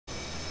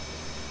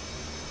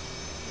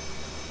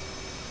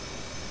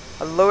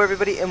Hello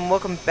everybody and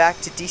welcome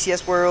back to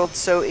DCS World.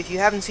 So if you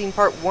haven't seen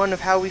part 1 of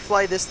how we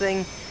fly this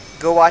thing,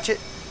 go watch it.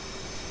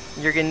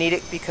 You're going to need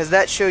it because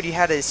that showed you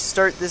how to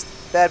start this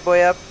bad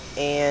boy up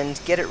and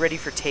get it ready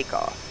for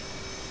takeoff.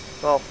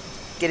 Well,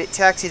 get it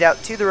taxied out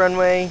to the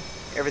runway,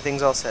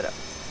 everything's all set up.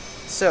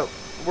 So,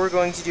 we're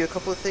going to do a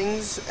couple of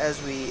things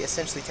as we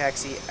essentially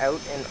taxi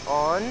out and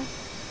on.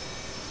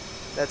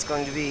 That's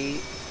going to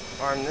be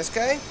arm this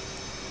guy,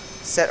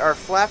 set our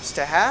flaps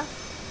to half.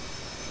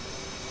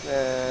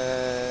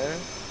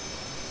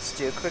 Let's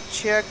do a quick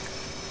check,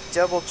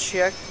 double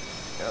check,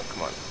 oh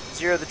come on,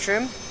 zero the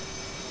trim,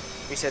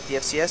 reset the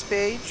FCS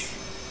page,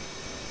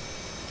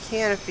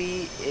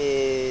 canopy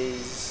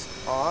is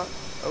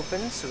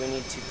open, so we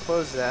need to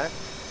close that.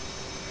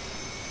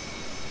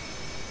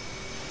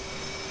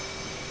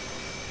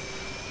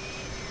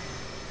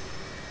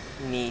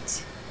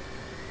 Neat.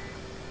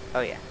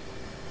 Oh yeah.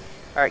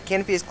 Alright,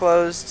 canopy is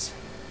closed,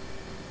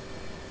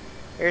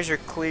 airs are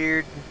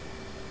cleared.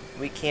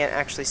 We can't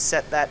actually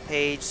set that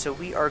page, so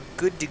we are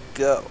good to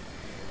go.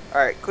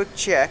 Alright, quick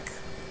check.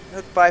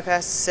 Hook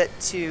bypass is set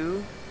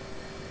to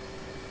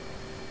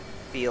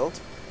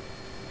field.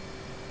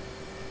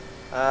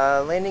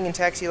 Landing and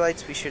taxi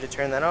lights, we should have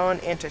turned that on.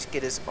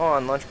 Anti-skid is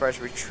on. Launch bar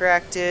is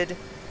retracted.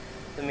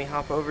 Then we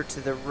hop over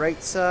to the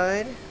right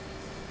side.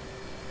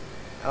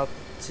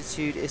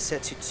 Altitude is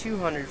set to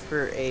 200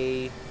 for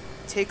a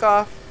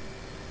takeoff.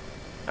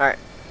 Alright.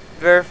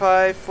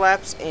 Verify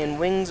flaps and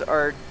wings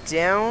are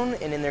down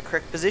and in their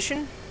correct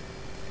position.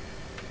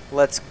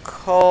 Let's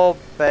call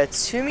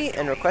Batumi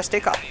and request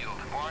takeoff.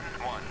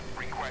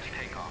 Request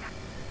takeoff.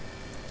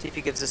 See if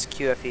he gives us a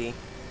QFE.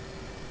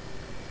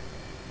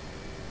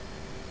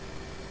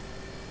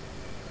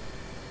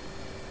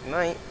 He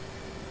might.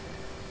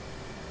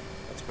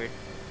 That's weird.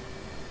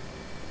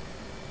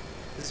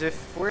 Because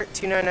if we're at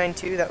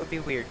 2992, that would be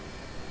weird.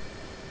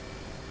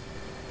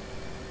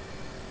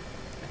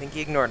 I think he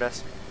ignored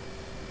us.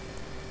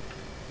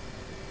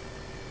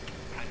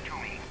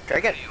 Try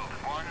again.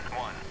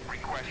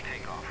 Request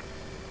takeoff.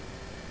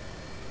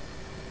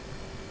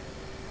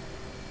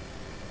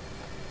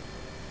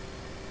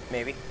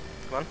 Maybe.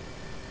 Come on.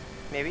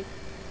 Maybe.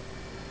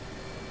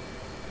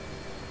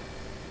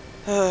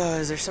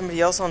 Is there somebody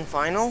else on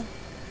final?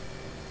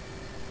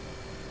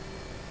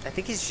 I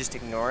think he's just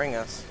ignoring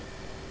us.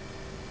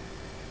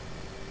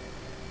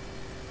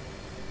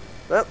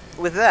 Well,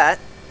 with that,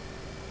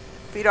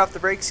 feet off the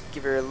brakes,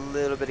 give her a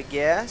little bit of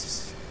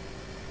gas.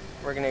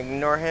 We're going to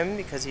ignore him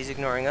because he's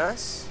ignoring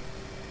us.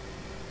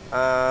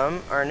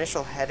 Our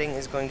initial heading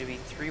is going to be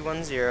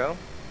 310.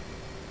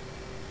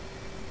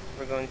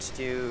 We're going to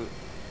do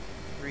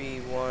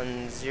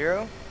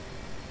 310.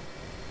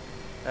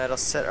 That'll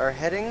set our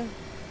heading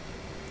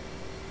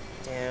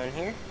down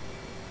here.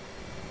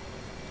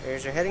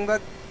 There's our heading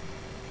bug.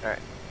 Alright.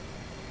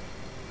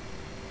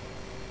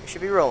 We should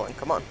be rolling.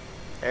 Come on.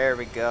 There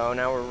we go.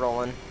 Now we're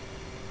rolling.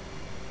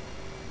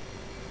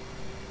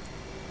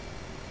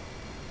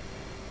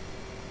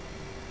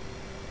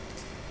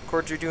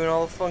 Cords are doing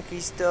all the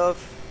funky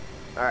stuff.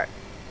 Alright.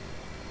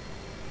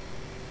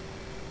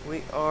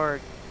 We are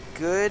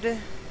good.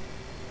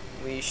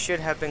 We should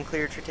have been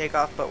cleared for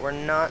takeoff, but we're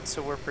not,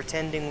 so we're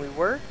pretending we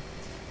were.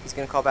 He's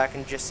going to call back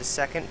in just a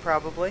second,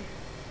 probably.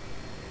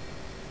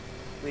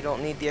 We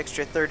don't need the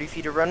extra 30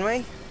 feet of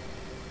runway.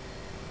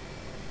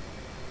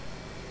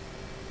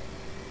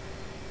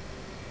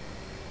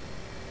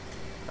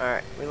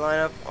 Alright, we line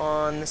up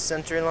on the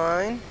center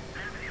line.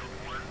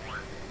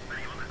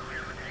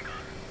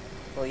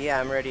 Well,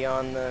 yeah, I'm ready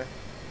on the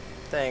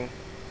thing.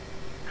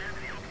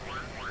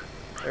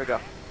 There we go.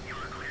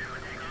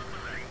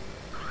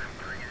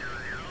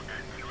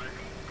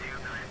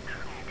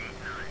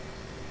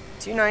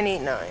 Two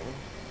 989.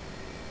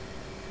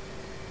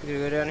 We're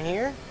gonna go down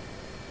here.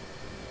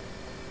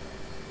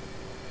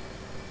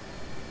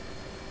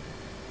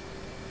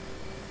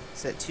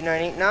 Set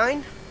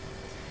 2989.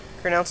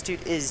 Current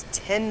altitude is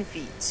 10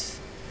 feet.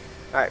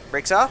 Alright,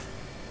 brakes off.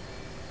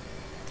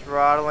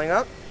 Throttling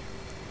up.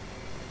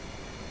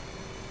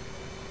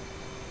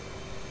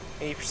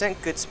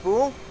 80%, good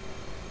spool.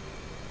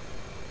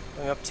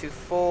 Going up to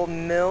full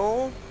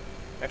mill.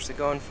 Actually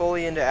going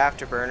fully into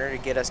afterburner to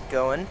get us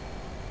going.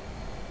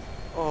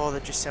 Oh,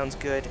 that just sounds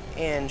good.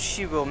 And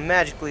she will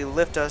magically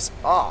lift us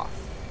off.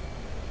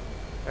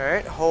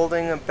 Alright,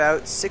 holding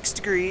about 6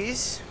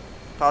 degrees.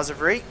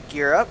 Positive rate,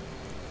 gear up.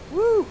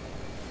 Woo!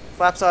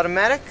 Flaps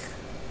automatic.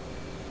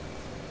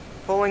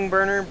 Pulling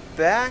burner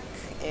back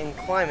and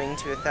climbing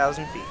to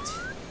 1,000 feet.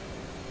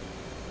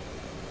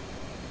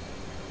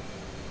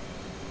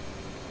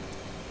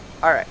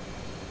 Alright,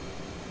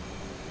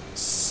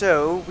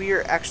 so we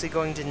are actually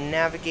going to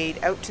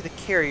navigate out to the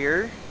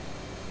carrier.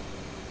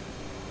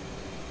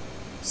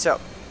 So,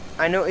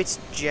 I know it's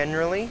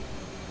generally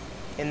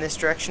in this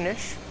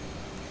direction-ish.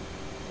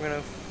 We're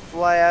going to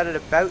fly out at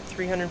about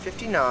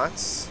 350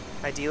 knots,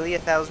 ideally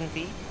 1,000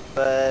 feet,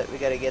 but we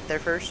got to get there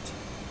first.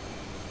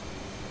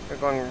 We're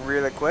going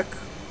really quick.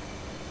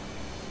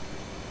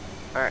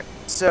 Alright,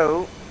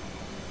 so,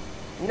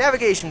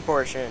 navigation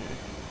portion.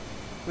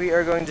 We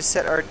are going to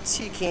set our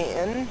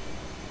TCAN,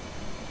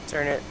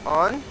 turn it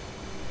on.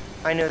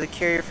 I know the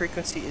carrier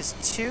frequency is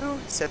 2,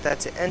 set that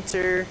to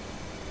enter.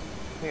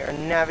 We are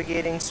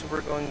navigating, so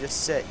we're going to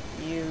set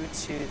you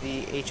to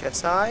the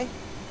HSI.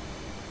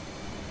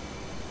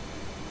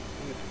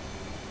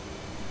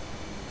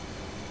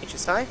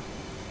 HSI.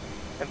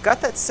 I've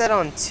got that set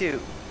on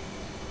 2.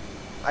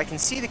 I can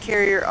see the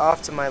carrier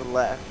off to my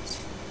left.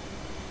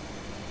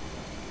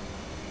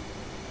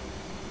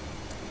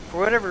 For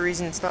whatever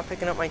reason, it's not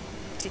picking up my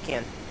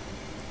TCAN.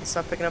 It's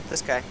not picking up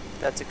this guy.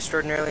 That's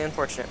extraordinarily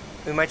unfortunate.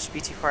 We might just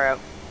be too far out.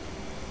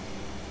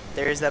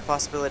 There is that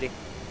possibility.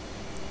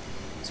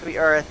 So we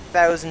are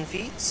 1,000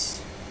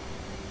 feet.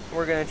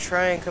 We're going to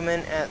try and come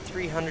in at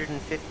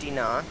 350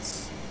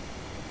 knots.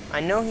 I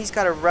know he's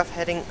got a rough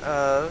heading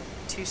of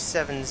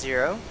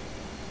 270.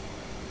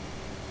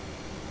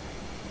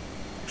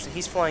 Actually,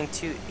 he's flying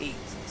 28.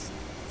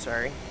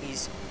 Sorry,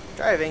 he's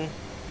driving,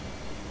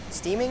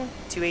 steaming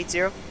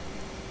 280.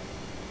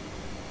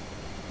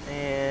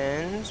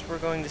 And we're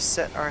going to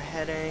set our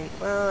heading.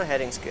 Well,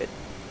 heading's good.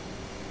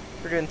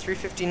 We're doing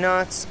 350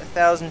 knots,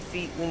 1,000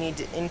 feet. We need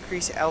to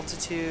increase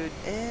altitude.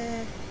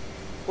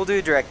 We'll do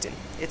a direct in.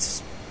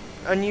 It's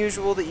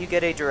unusual that you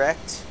get a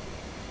direct,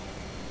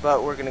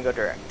 but we're going to go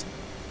direct.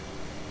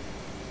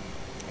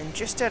 And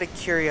just out of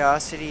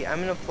curiosity,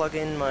 I'm going to plug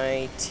in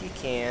my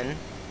TCAN,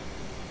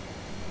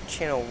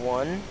 channel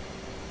 1,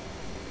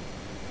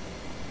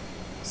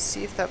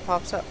 see if that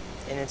pops up.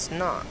 And it's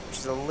not, which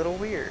is a little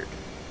weird.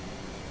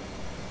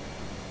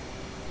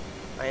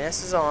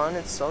 INS is on,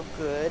 it's all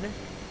good.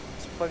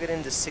 Let's plug it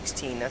into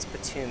 16, that's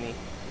Batumi.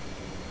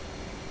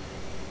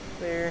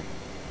 Clear.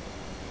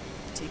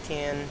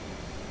 TCAN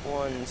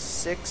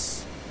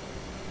 1-6.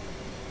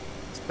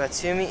 It's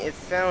Batumi, it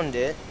found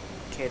it.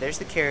 Okay, there's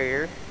the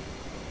carrier.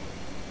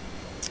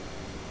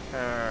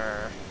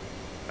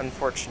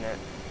 Unfortunate.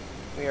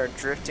 We are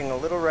drifting a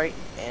little right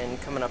and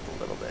coming up a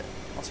little bit.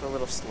 Also a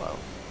little slow.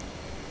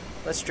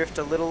 Let's drift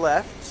a little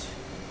left.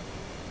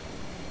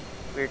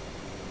 We're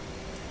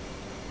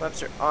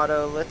Webster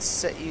auto, let's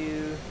set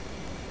you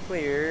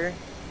clear.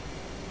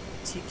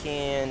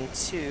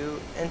 TCAN 2,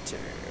 enter.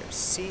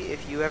 See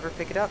if you ever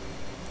pick it up.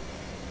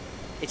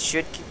 It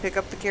should pick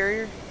up the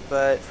carrier,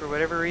 but for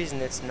whatever reason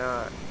it's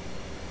not.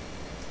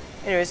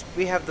 Anyways,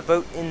 we have the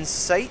boat in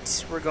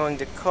sight. We're going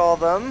to call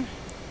them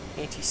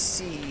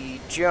A-18C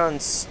John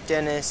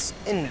Stennis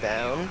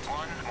inbound.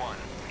 1-1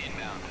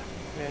 inbound.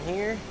 Down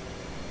here.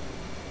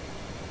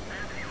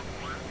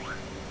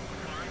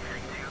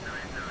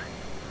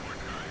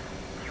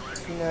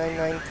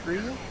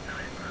 $2993.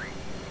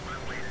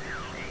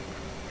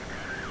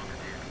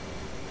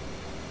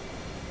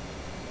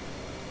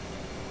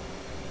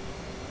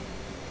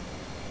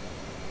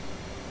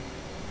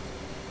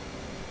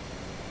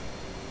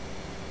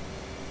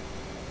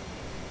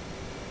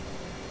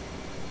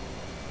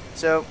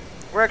 So,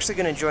 we're actually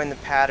going to join the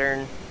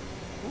pattern.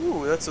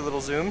 Ooh, that's a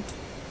little zoomed.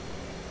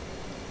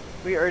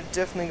 We are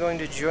definitely going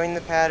to join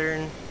the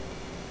pattern,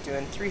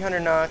 doing 300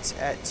 knots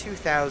at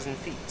 2,000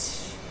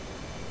 feet.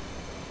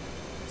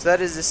 So that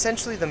is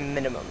essentially the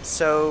minimum.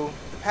 So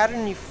the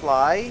pattern you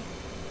fly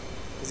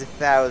is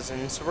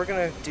 1,000. So we're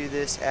going to do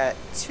this at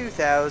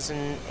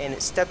 2,000, and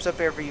it steps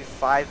up every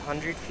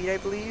 500 feet, I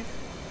believe,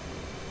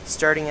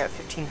 starting at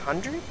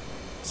 1,500.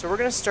 So we're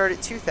going to start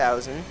at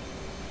 2,000.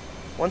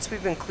 Once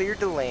we've been cleared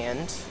to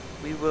land,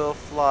 we will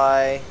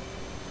fly.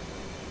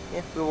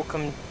 Yeah, we will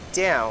come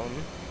down,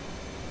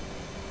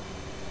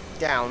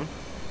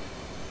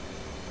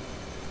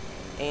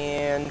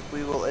 and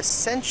we will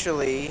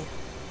essentially.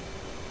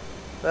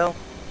 Well,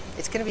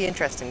 it's going to be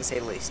interesting to say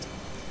the least.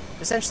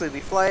 Essentially, we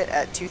fly it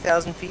at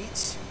 2,000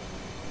 feet,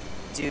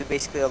 do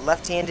basically a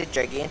left-handed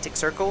gigantic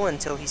circle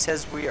until he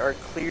says we are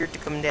cleared to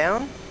come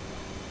down,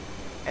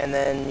 and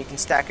then you can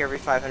stack every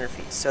 500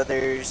 feet. So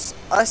there's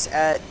us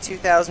at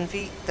 2,000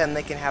 feet, then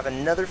they can have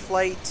another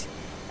flight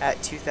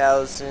at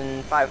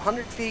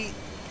 2,500 feet,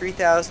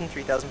 3,000,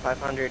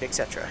 3,500,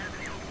 etc.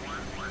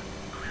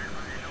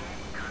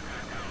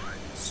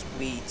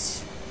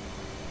 Sweet.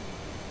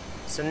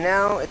 So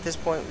now, at this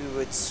point, we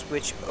would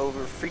switch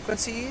over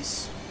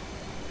frequencies.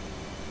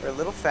 We're a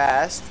little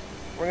fast.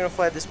 We're going to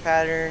fly this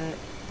pattern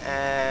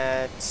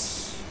at...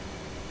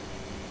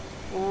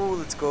 Ooh,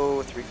 let's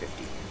go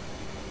 350.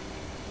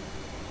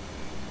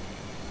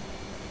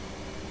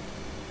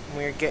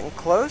 We're getting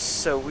close,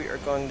 so we are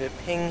going to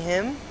ping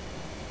him.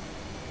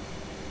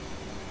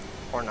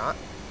 Or not.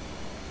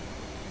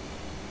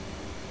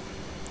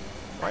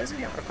 Why is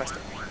he not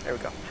requesting? There we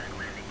go.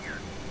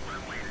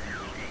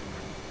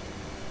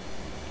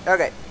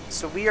 Okay,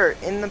 so we are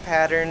in the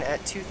pattern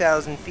at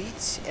 2,000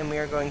 feet, and we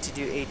are going to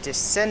do a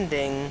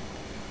descending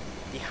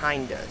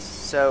behind us.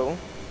 So,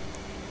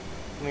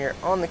 we are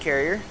on the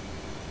carrier,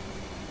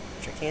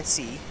 which I can't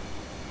see.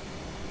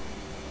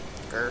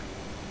 Grr.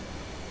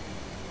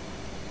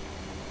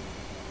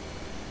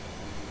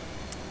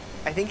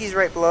 I think he's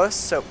right below us,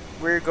 so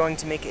we're going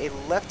to make a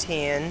left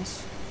hand,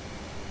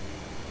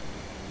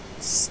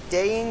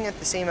 staying at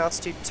the same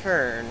altitude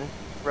turn,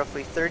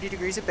 roughly 30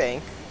 degrees of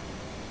bank.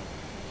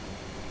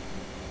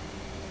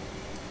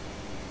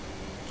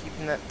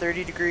 keeping that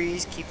 30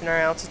 degrees, keeping our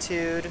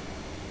altitude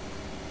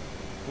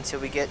until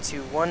we get to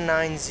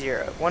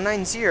 190.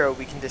 190,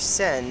 we can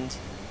descend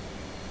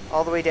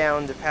all the way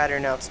down to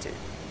pattern altitude.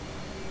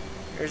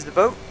 There's the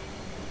boat.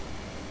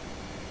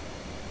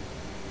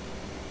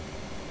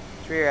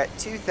 So we're at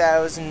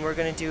 2,000. We're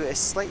going to do a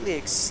slightly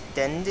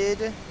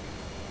extended.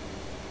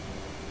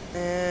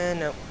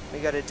 No, we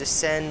got to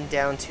descend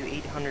down to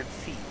 800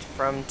 feet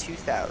from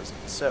 2,000.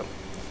 So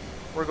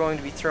we're going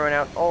to be throwing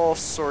out all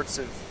sorts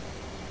of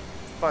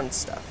fun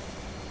stuff.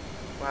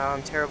 Wow,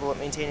 I'm terrible at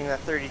maintaining that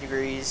 30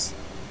 degrees.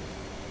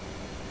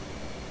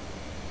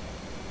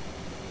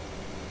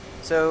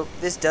 So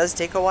this does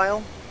take a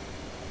while.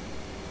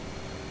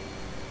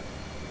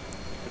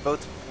 The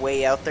boat's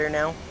way out there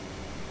now.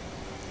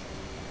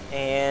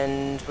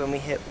 And when we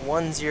hit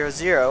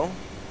 100,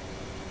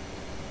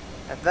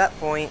 at that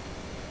point,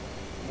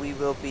 we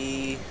will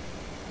be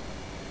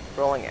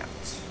rolling out.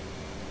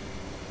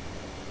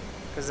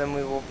 Because then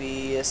we will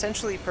be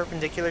essentially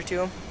perpendicular to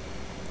them.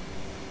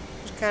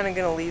 Just kind of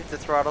going to leave the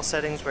throttle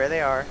settings where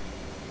they are.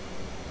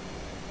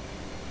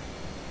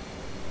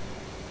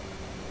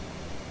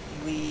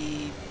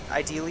 We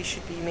ideally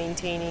should be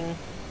maintaining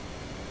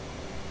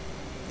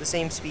the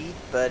same speed,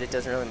 but it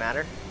doesn't really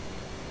matter.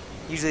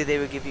 Usually they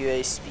would give you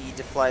a speed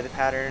to fly the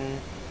pattern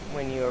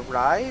when you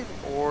arrive,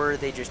 or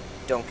they just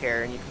don't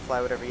care and you can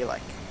fly whatever you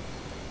like.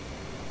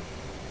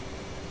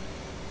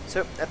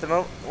 So at the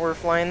moment we're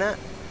flying that.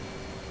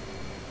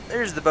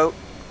 There's the boat,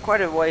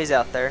 quite a ways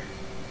out there.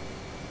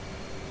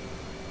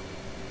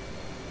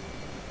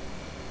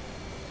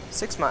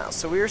 6 miles,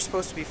 so we were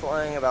supposed to be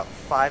flying about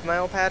 5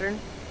 mile pattern.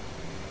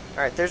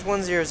 Alright, there's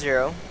 100.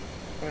 We're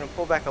going to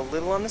pull back a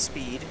little on the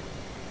speed.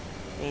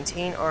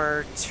 Maintain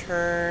our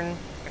turn.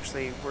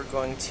 Actually, we're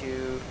going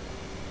to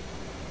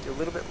do a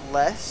little bit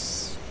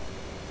less.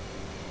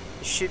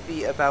 It should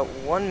be about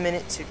 1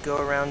 minute to go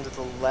around to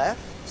the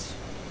left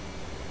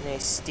in a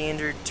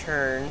standard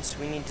turn, so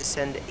we need to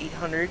send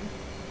 800.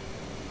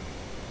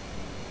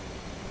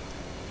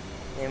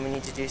 And we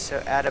need to do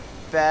so at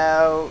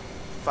about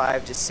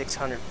 500 to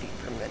 600 feet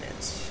per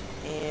minute.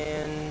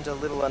 And a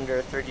little under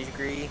a 30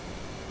 degree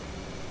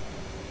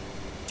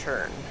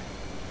turn.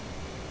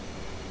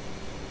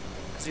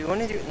 Because we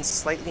want to do it in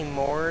slightly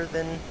more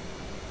than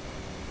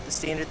the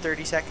standard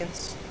 30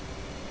 seconds.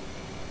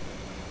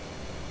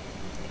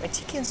 My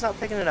TCAN's not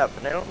picking it up,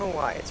 and I don't know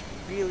why. It's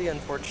really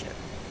unfortunate.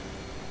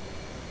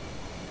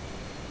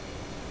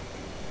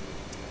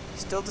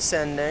 Still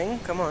descending.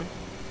 Come on.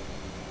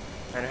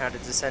 I know how to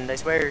descend, I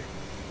swear.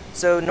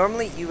 So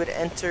normally you would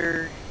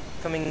enter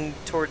coming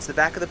towards the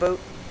back of the boat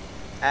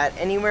at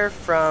anywhere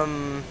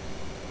from,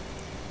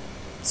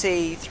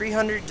 say,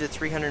 300 to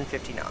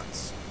 350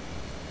 knots.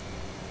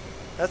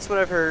 That's what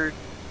I've heard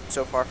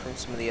so far from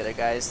some of the other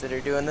guys that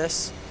are doing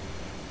this.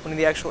 One of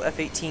the actual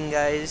F-18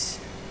 guys.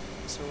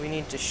 So we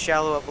need to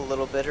shallow up a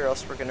little bit, or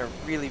else we're going to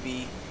really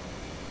be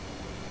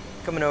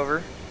coming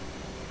over,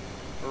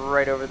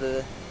 right over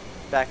the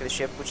back of the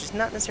ship, which is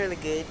not necessarily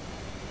good.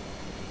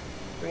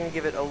 We're going to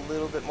give it a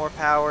little bit more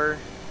power.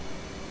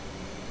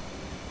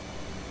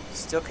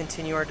 Still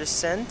continue our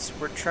descent.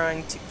 We're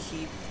trying to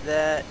keep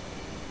that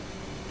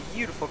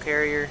beautiful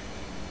carrier.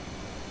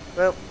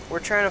 Well, we're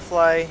trying to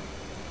fly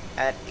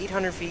at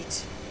 800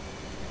 feet,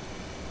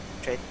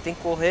 which I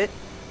think we'll hit,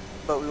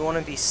 but we want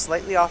to be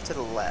slightly off to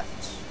the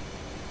left.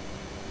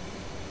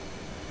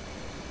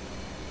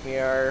 We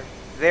are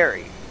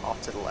very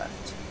off to the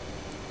left.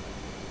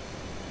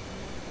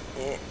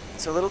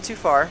 It's a little too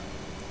far.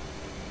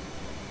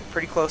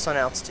 Pretty close on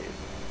altitude.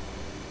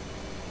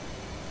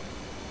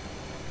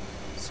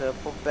 So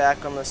pull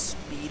back on the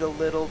speed a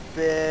little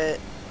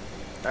bit.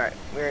 Alright,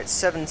 we're at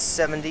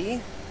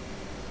 770.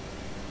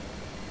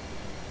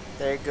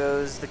 There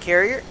goes the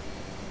carrier.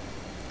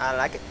 I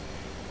like it.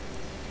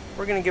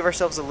 We're going to give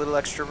ourselves a little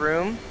extra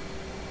room.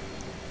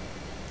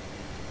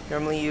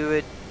 Normally you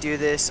would do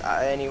this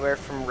anywhere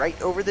from right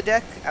over the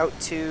deck out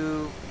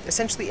to,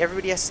 essentially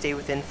everybody has to stay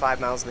within 5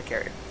 miles of the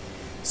carrier.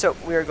 So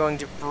we are going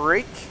to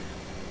brake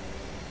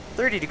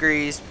 30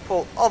 degrees,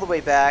 pull all the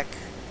way back,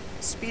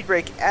 speed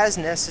brake as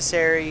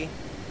necessary,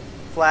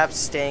 flaps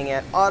staying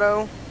at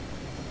auto,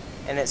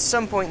 and at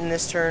some point in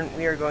this turn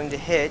we are going to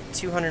hit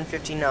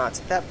 250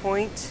 knots. At that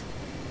point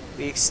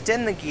we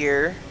extend the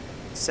gear,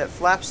 set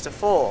flaps to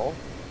full,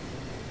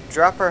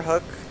 drop our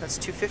hook, that's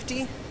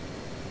 250,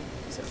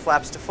 set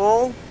flaps to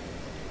full.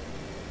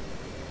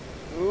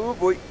 Oh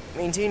boy,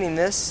 maintaining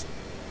this.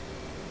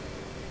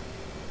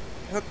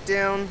 Hook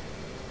down,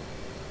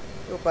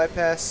 go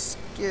bypass,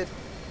 skid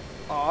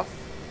off,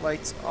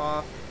 lights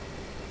off.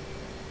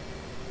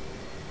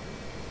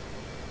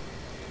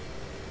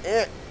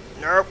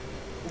 Nope.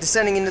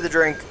 Descending into the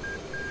drink.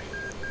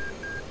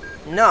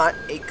 Not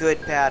a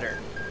good pattern.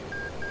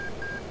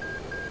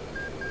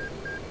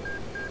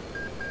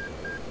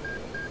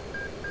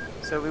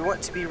 So we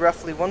want to be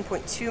roughly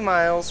 1.2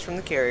 miles from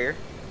the carrier,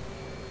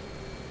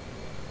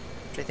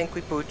 which I think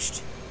we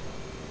pooched.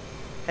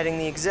 Heading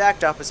the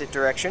exact opposite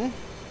direction,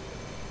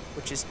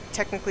 which is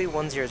technically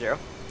 100.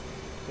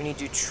 We need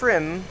to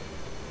trim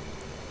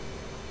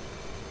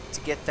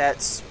to get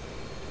that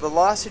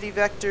velocity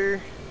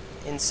vector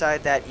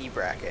inside that E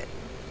bracket.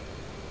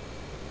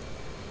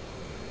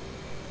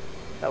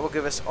 That will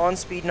give us on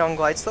speed and on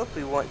glide slope.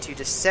 We want to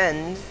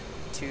descend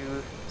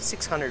to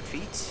 600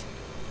 feet.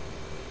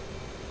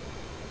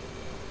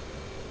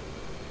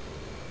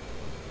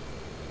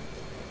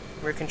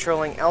 We're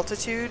controlling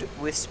altitude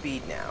with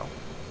speed now.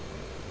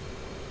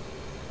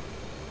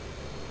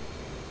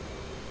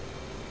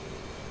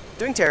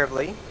 Doing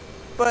terribly,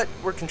 but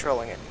we're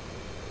controlling it.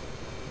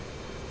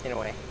 In a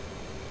way.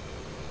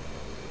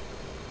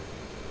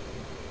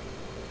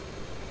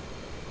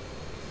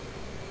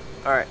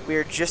 Alright, we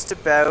are just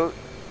about...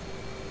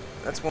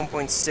 That's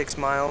 1.6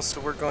 miles,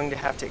 so we're going to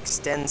have to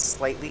extend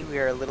slightly. We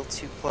are a little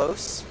too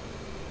close.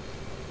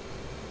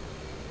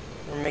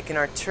 We're making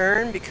our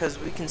turn because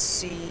we can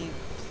see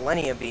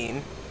plenty of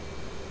beam.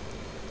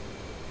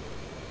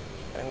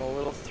 Adding a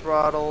little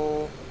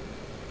throttle.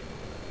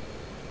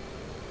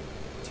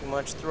 Too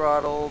much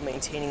throttle.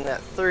 Maintaining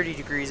that 30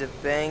 degrees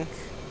of bank.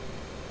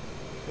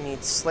 We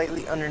need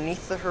slightly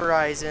underneath the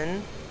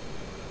horizon.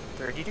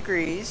 30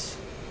 degrees.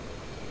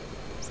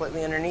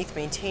 Slightly underneath,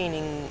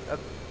 maintaining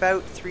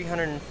about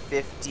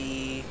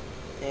 350.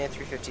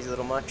 350 is a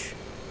little much,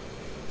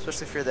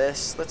 especially for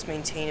this. Let's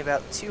maintain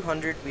about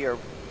 200. We are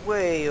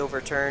way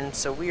overturned,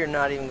 so we are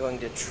not even going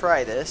to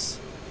try this.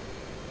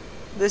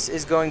 This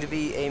is going to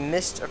be a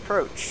missed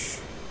approach.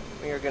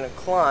 We are going to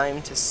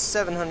climb to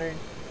 700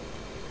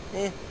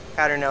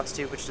 pattern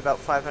altitude, which is about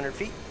 500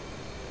 feet.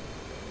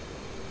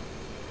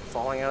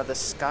 Falling out of the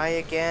sky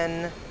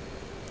again.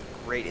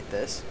 Great at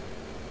this.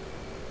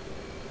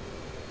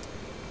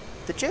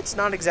 The jet's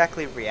not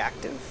exactly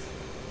reactive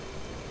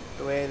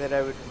the way that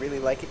I would really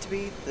like it to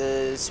be.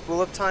 The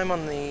spool up time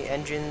on the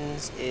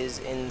engines is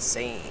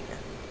insane.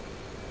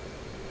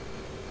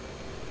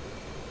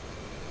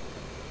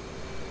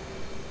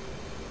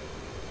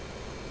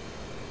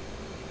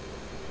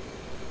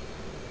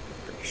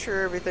 Pretty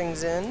sure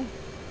everything's in.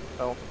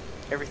 Oh,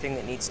 everything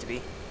that needs to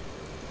be.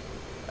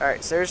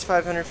 Alright, so there's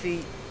 500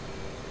 feet.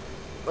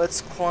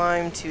 Let's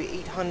climb to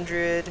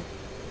 800.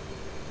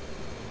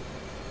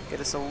 Get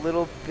us a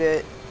little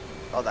bit...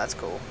 Oh, that's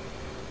cool.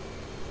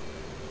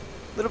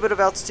 A little bit of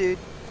altitude.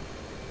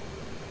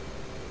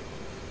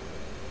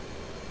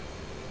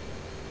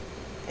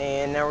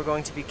 And now we're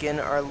going to begin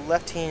our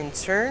left-hand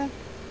turn.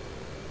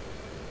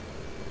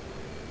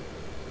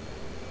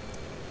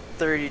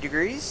 30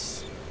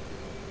 degrees.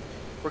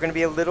 We're going to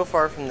be a little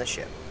far from the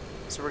ship,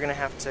 so we're going to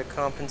have to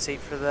compensate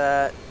for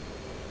that.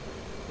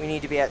 We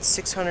need to be at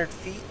 600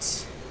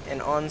 feet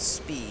and on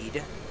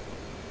speed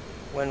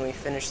when we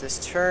finish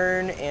this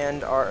turn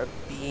and are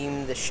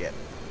abeam the ship.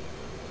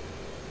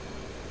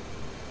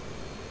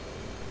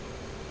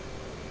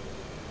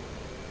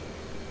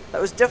 That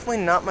was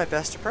definitely not my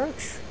best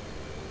approach.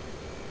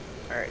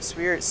 Alright, so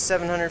we are at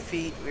 700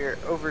 feet. We are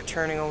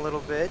overturning a little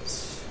bit.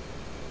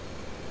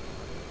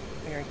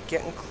 We are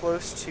getting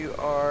close to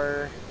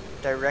our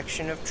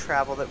direction of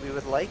travel that we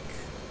would like.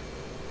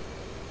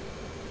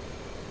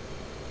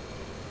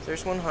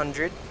 There's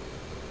 100.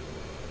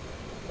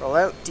 Roll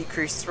out,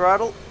 decrease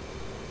throttle.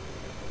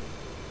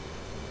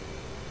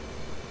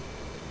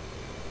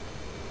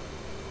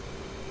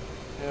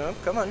 No,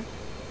 come on.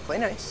 Play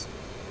nice.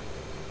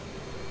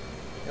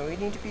 No, we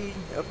need to be...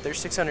 Oh, there's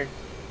 600.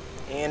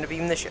 And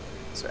abeam the ship.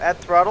 So add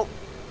throttle.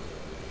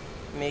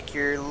 Make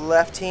your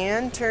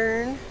left-hand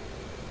turn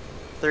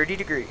 30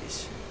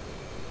 degrees.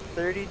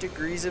 30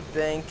 degrees of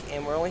bank,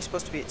 and we're only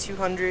supposed to be at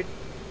 200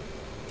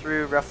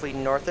 through roughly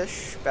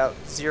northish, about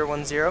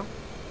 010.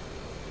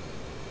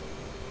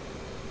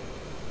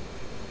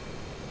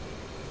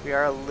 We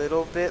are a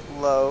little bit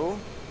low.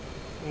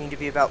 We need to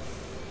be about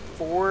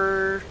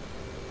 4...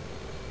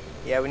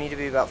 Yeah, we need to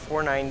be about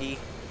 490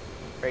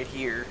 right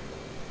here,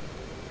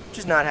 which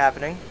is not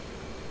happening.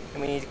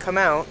 And we need to come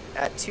out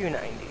at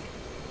 290.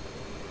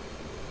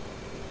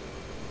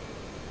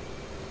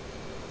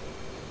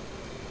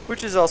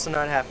 Which is also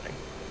not happening.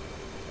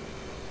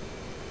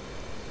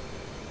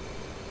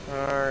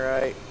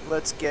 Alright,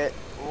 let's get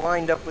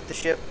lined up with the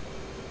ship,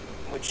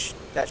 which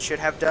that should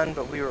have done,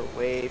 but we were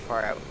way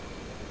far out.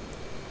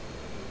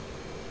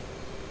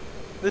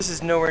 This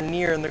is nowhere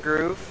near in the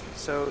groove,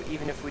 so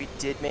even if we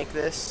did make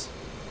this,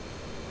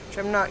 which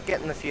I'm not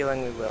getting the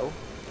feeling we will,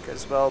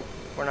 because, well,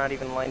 we're not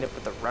even lined up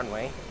with the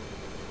runway.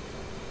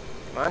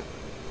 Come on.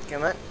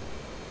 Come on.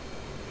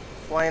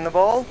 Flying the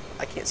ball.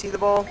 I can't see the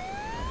ball.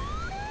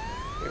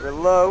 We were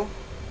low.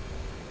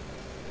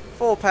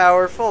 Full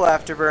power, full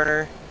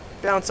afterburner.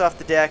 Bounce off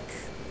the deck.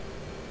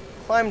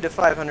 Climb to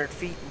 500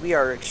 feet. We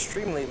are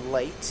extremely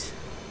light.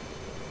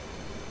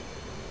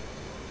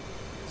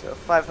 So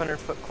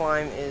 500-foot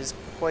climb is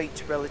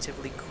quite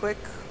relatively quick.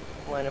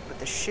 Line up with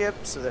the ship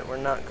so that we're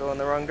not going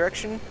the wrong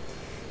direction.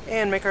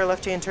 And make our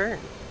left-hand turn.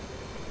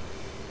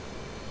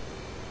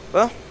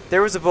 Well,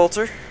 there was a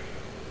bolter.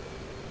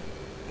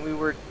 We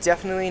were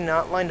definitely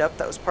not lined up.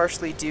 That was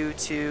partially due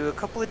to a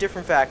couple of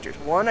different factors.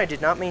 One, I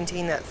did not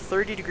maintain that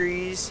 30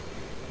 degrees,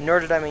 nor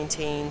did I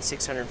maintain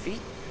 600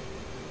 feet.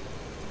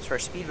 So our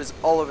speed was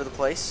all over the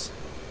place.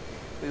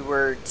 We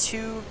were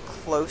too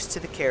close to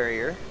the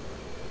carrier.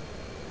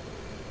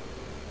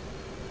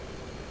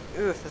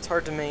 Oof, that's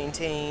hard to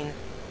maintain.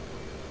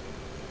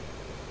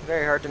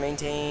 Very hard to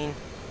maintain.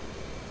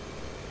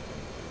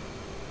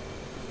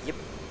 Yep.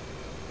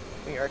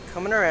 We are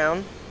coming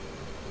around.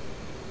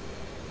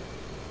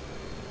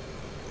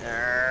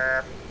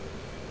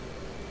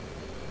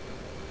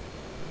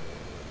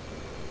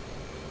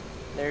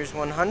 There's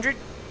 100.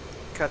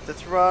 Cut the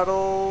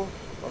throttle.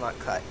 Well, not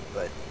cut,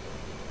 but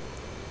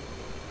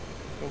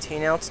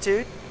maintain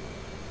altitude.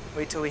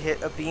 Wait till we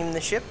hit abeam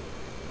the ship.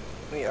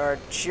 We are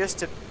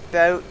just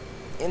about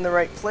in the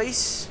right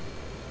place.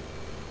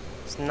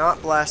 Let's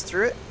not blast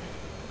through it.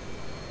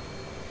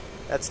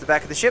 That's the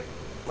back of the ship.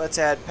 Let's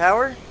add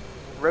power.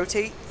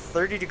 Rotate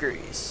 30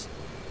 degrees.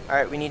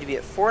 Alright, we need to be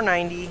at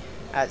 490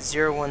 at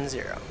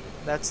 010.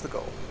 That's the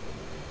goal.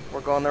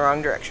 We're going the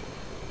wrong direction.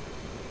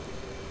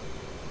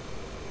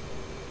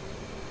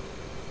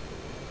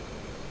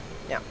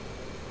 Now,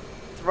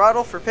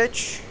 throttle for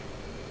pitch.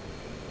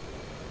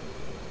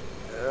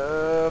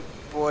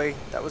 Boy,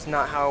 that was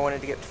not how I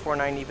wanted to get to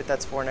 490, but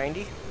that's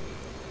 490.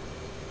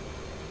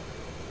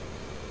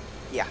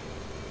 Yeah.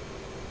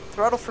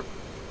 Throttle for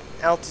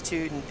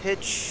altitude and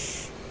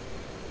pitch.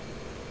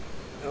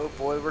 Oh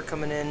boy, we're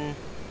coming in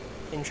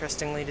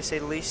interestingly, to say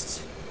the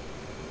least.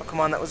 Oh,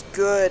 come on, that was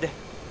good.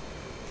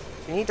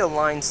 You need to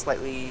line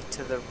slightly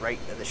to the right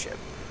of the ship.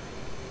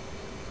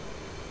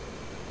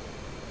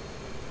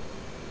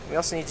 We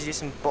also need to do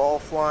some ball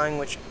flying,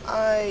 which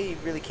I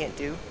really can't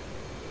do.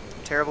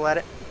 I'm terrible at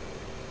it.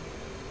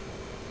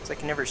 So I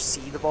can never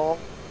see the ball.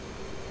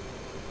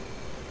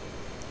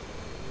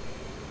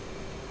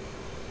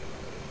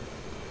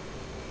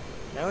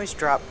 I always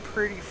drop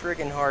pretty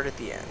friggin' hard at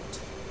the end.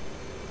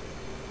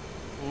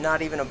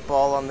 Not even a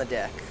ball on the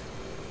deck.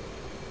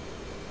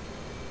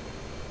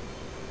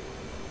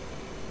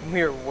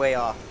 We're way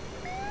off.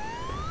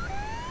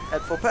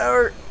 At full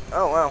power.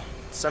 Oh wow.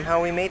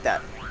 Somehow we made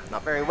that.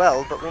 Not very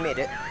well, but we made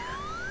it.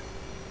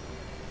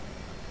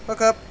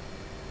 Hook up.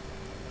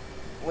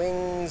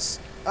 Wings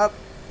up.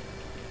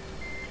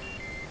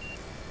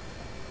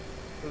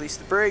 Release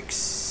the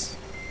brakes.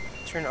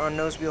 Turn on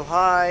nose wheel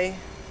high.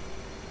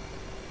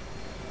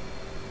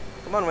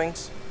 Come on,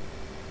 wings.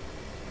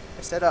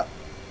 I said up.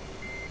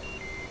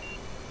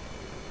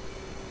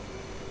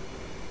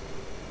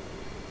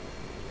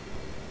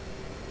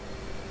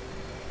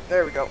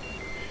 There we go.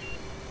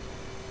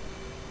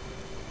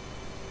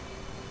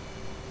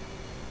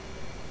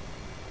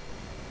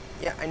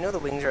 Yeah, I know the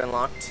wings are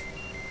unlocked.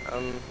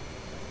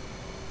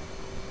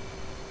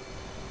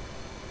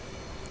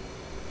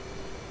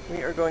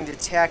 We are going to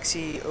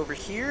taxi over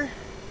here.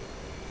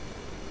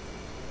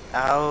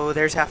 Oh,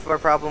 there's half of our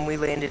problem. We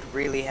landed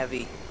really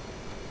heavy.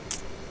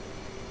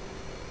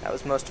 That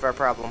was most of our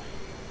problem.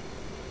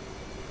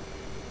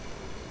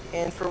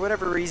 And for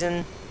whatever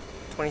reason,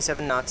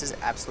 27 knots is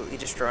absolutely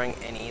destroying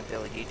any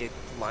ability to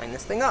line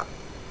this thing up.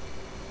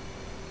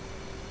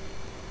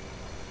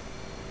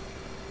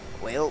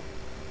 Well,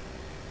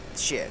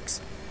 shigs.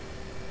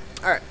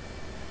 Alright.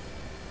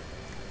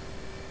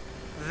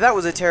 That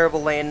was a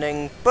terrible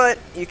landing, but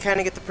you kind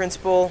of get the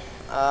principle.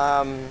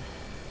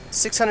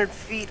 600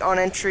 feet on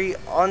entry,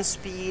 on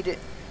speed,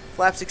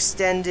 flaps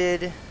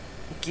extended,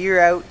 gear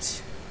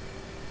out,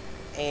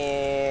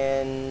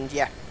 and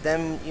yeah,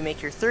 then you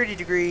make your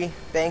 30-degree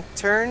bank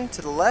turn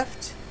to the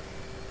left.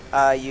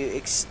 You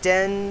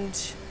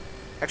extend,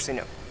 actually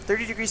no,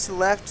 30 degrees to the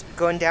left,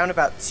 going down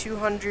about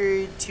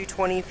 200,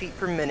 220 feet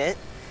per minute.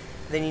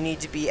 Then you need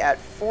to be at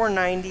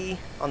 490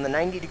 on the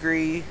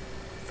 90-degree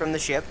from the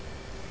ship.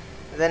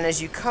 Then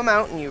as you come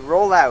out and you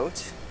roll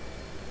out,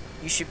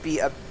 you should be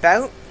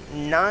about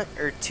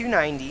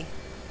 290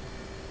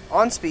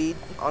 on speed,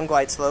 on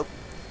glide slope,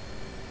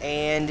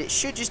 and it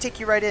should just take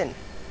you right in.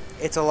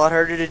 It's a lot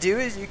harder to do,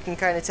 as you can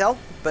kind of tell,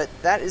 but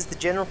that is the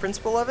general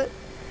principle of it.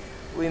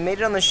 We made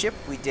it on the ship.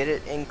 We did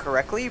it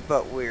incorrectly,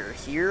 but we're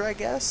here, I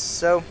guess.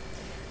 So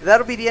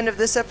that'll be the end of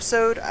this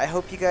episode. I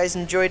hope you guys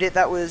enjoyed it.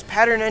 That was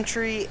pattern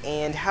entry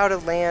and how to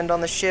land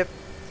on the ship.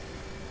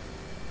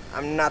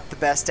 I'm not the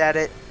best at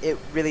it. It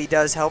really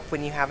does help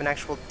when you have an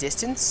actual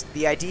distance.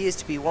 The idea is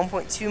to be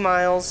 1.2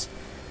 miles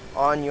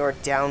on your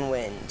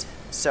downwind.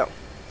 So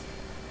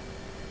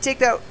take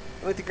that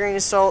with a grain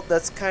of salt.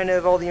 That's kind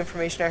of all the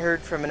information I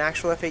heard from an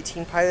actual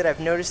F-18 pilot. I've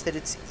noticed that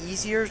it's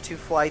easier to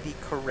fly the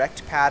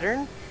correct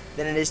pattern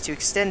than it is to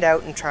extend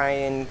out and try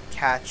and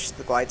catch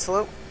the glide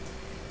slope.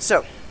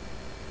 So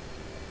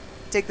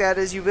take that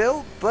as you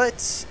will,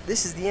 but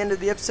this is the end of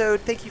the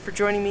episode. Thank you for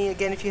joining me.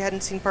 Again, if you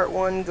hadn't seen part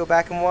 1, go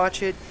back and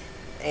watch it,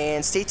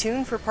 and stay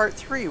tuned for part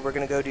 3. We're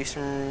going to go do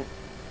some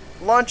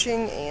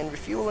launching and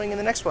refueling in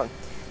the next one.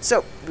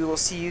 So we will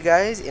see you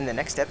guys in the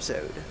next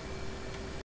episode.